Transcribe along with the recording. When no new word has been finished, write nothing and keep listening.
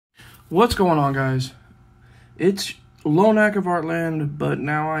What's going on, guys? It's Lonak of Artland, but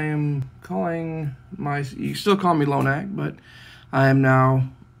now I am calling you still call me Lonak, but I am now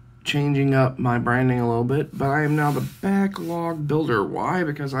changing up my branding a little bit, but I am now the backlog builder. Why?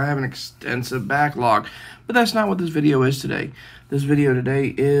 Because I have an extensive backlog, but that's not what this video is today. This video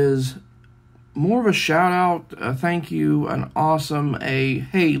today is more of a shout out, a thank you, an awesome,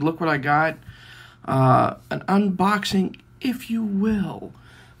 hey, look what I got, an unboxing, if you will.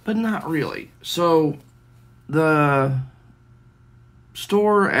 But not really. So, the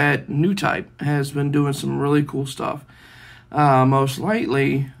store at Newtype has been doing some really cool stuff. Most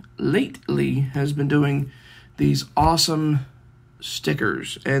lately has been doing these awesome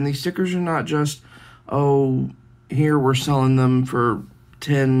stickers. And these stickers are not just, oh, here we're selling them for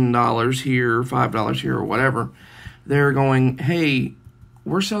 $10 here, $5 here, or whatever. They're going, hey,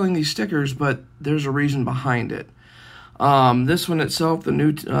 we're selling these stickers, but there's a reason behind it. This one itself, the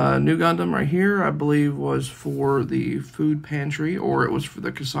new Gundam right here, I believe was for the food pantry, or it was for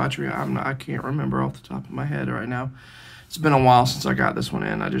the Kshatriya. I can't remember off the top of my head right now. It's been a while since I got this one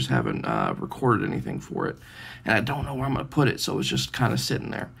in. I just haven't recorded anything for it, and I don't know where I'm going to put it, so it's just kind of sitting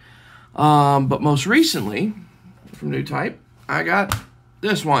there. But most recently, from Newtype, I got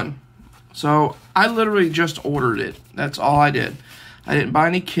this one. So I literally just ordered it. That's all I did. I didn't buy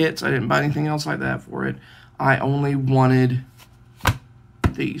any kits. I didn't buy anything else like that for it. I only wanted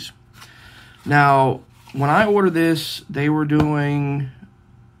these. Now, when I ordered this, they were doing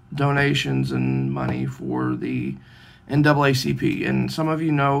donations and money for the NAACP. And some of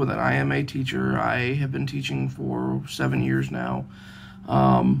you know that I am a teacher. I have been teaching for 7 years now.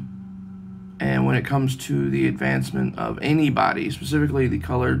 And when it comes to the advancement of anybody, specifically the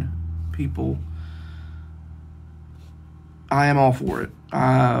colored people, I am all for it.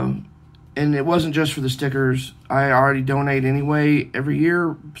 And it wasn't just for the stickers. I already donate anyway every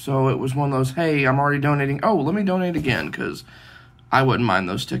year, so it was one of those, hey, I'm already donating. Oh, let me donate again, because I wouldn't mind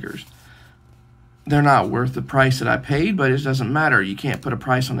those stickers. They're not worth the price that I paid, but it doesn't matter. You can't put a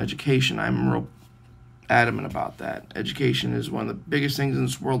price on education. I'm real adamant about that. Education is one of the biggest things in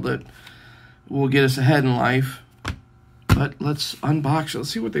this world that will get us ahead in life. But let's unbox it. Let's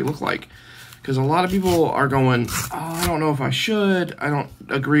see what they look like. Because a lot of people are going, oh, I don't know if I should. I don't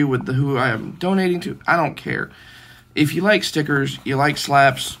agree with who I am donating to. I don't care. If you like stickers, you like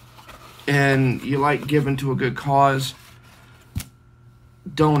slaps, and you like giving to a good cause,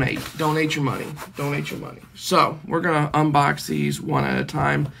 donate. Donate your money. Donate your money. So, we're going to unbox these one at a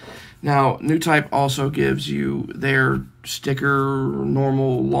time. Now, Newtype also gives you their sticker,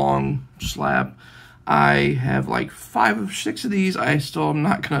 normal, long slab. I have like 5 or 6 of these. I still am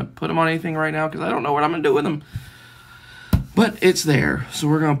not going to put them on anything right now because I don't know what I'm going to do with them. But it's there. So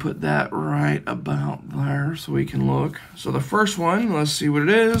we're going to put that right about there so we can look. So the first one, let's see what it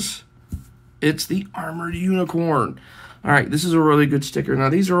is. It's the Armored Unicorn. Alright, this is a really good sticker. Now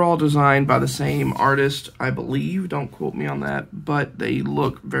these are all designed by the same artist, I believe. Don't quote me on that. But they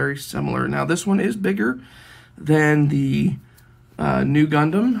look very similar. Now this one is bigger than the new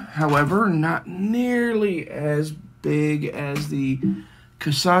Gundam, however, not nearly as big as the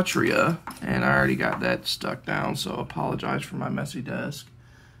Kshatriya, and I already got that stuck down, so apologize for my messy desk.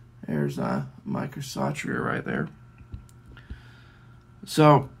 There's my Kshatriya right there.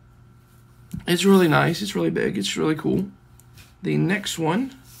 So, it's really nice, it's really big, it's really cool. The next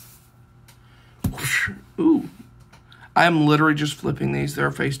one, ooh, I'm literally just flipping these. They're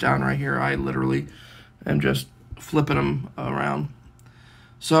face down right here. I literally am just flipping them around.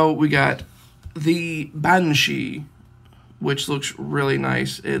 So we got the Banshee, which looks really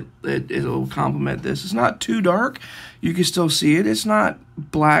nice. It'll complement this. It's not too dark. You can still see it. It's not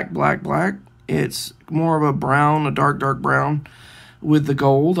black. It's more of a brown, a dark brown with the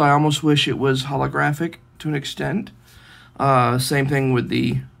gold. I almost wish it was holographic to an extent. Same thing with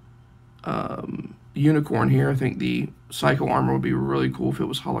the unicorn here. I think the Psycho armor would be really cool if it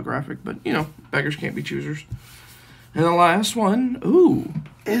was holographic, but you know, beggars can't be choosers. And the last one, ooh,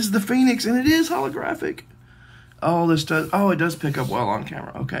 is the Phoenix, and it is holographic. Oh, it does pick up well on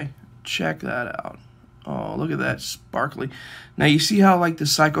camera. Okay, check that out. Oh, look at that, sparkly. Now you see how like the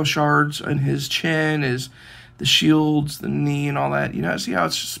Psycho shards on his chin is the shields, the knee, and all that. You know, see how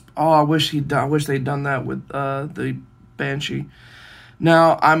it's just. Oh, I wish they'd done that with the Banshee.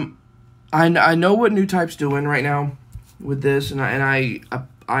 Now I know what Newtype's doing right now with this, and I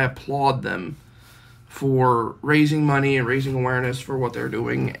applaud them for raising money and raising awareness for what they're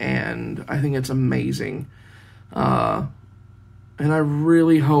doing, and I think it's amazing. And I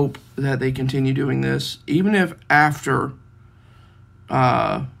really hope that they continue doing this, even if after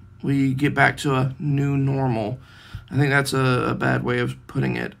we get back to a new normal. I think that's a bad way of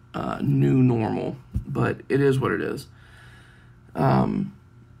putting it, new normal, but it is what it is.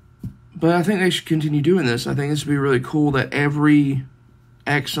 But I think they should continue doing this. I think this would be really cool that every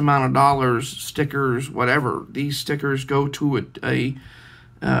X amount of dollars, stickers, whatever, these stickers go to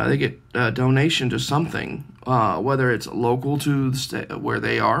they get a donation to something, whether it's local to the state where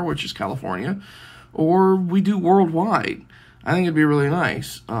they are, which is California, or we do worldwide. I think it'd be really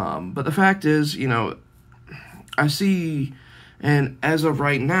nice. But the fact is, you know, I see, and as of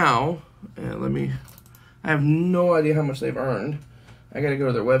right now, I have no idea how much they've earned. I got to go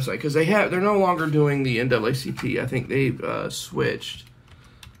to their website because they're no longer doing the NAACP. I think they've switched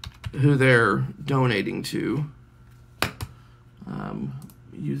who they're donating to.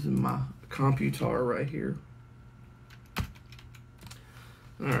 Using my computer right here.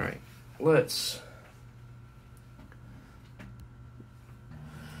 All right,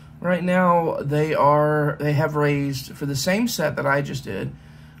 right now they have raised for the same set that I just did.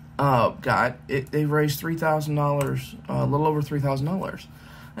 They've raised $3,000, a little over $3,000,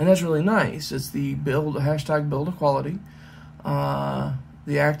 and that's really nice. It's the hashtag build equality.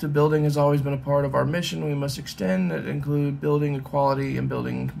 The act of building has always been a part of our mission. We must extend that include building equality and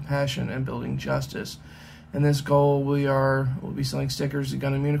building compassion and building justice. In this goal, we'll be selling stickers,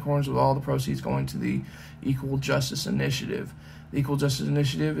 Gun and Unicorns, with all the proceeds going to the Equal Justice Initiative. The Equal Justice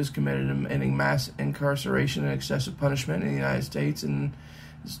Initiative is committed to ending mass incarceration and excessive punishment in the United States and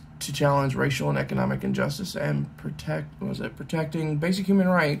to challenge racial and economic injustice and protecting basic human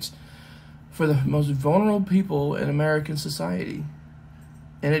rights for the most vulnerable people in American society.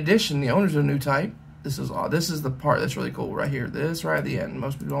 In addition, the owners of newtype, this is the part that's really cool right here. This right at the end.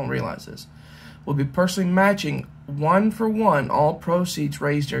 Most people don't realize this. Will be personally matching 1-for-1 all proceeds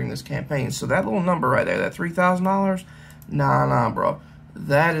raised during this campaign. So that little number right there, that $3,000, nah, bro.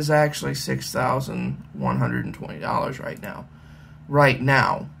 That is actually $6,120 right now. Right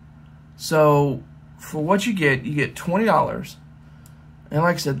now. So for what you get $20. And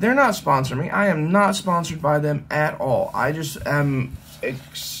like I said, they're not sponsoring me. I am not sponsored by them at all. I just am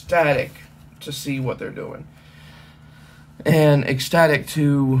ecstatic to see what they're doing. And ecstatic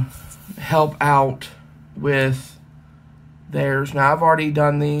to help out with theirs. Now, I've already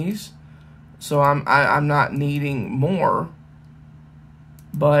done these, so I'm not needing more.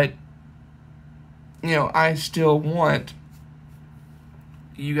 But, you know, I still want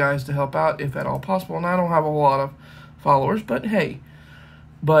you guys to help out if at all possible. And I don't have a whole lot of followers, but hey.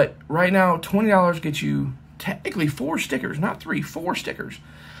 But right now, $20 gets you technically 4 stickers, not 3, 4 stickers.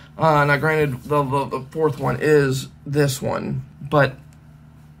 Now, granted, the fourth one is this one, but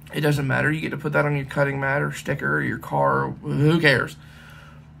it doesn't matter. You get to put that on your cutting mat or sticker or your car. Who cares?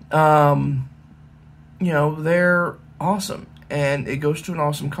 You know, they're awesome, and it goes to an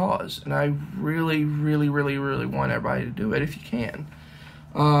awesome cause. And I really, really, really, really want everybody to do it if you can.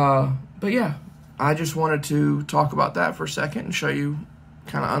 But yeah, I just wanted to talk about that for a second and show you,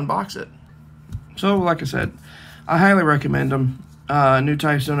 kind of unbox it. So, like I said, I highly recommend them.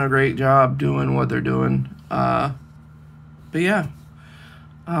 newtype's doing a great job doing what they're doing. But yeah,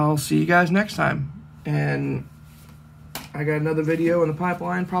 I'll see you guys next time. And I got another video in the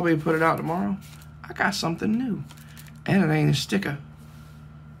pipeline. Probably put it out tomorrow. I got something new. And it ain't a sticker.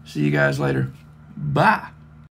 See you guys later. Bye.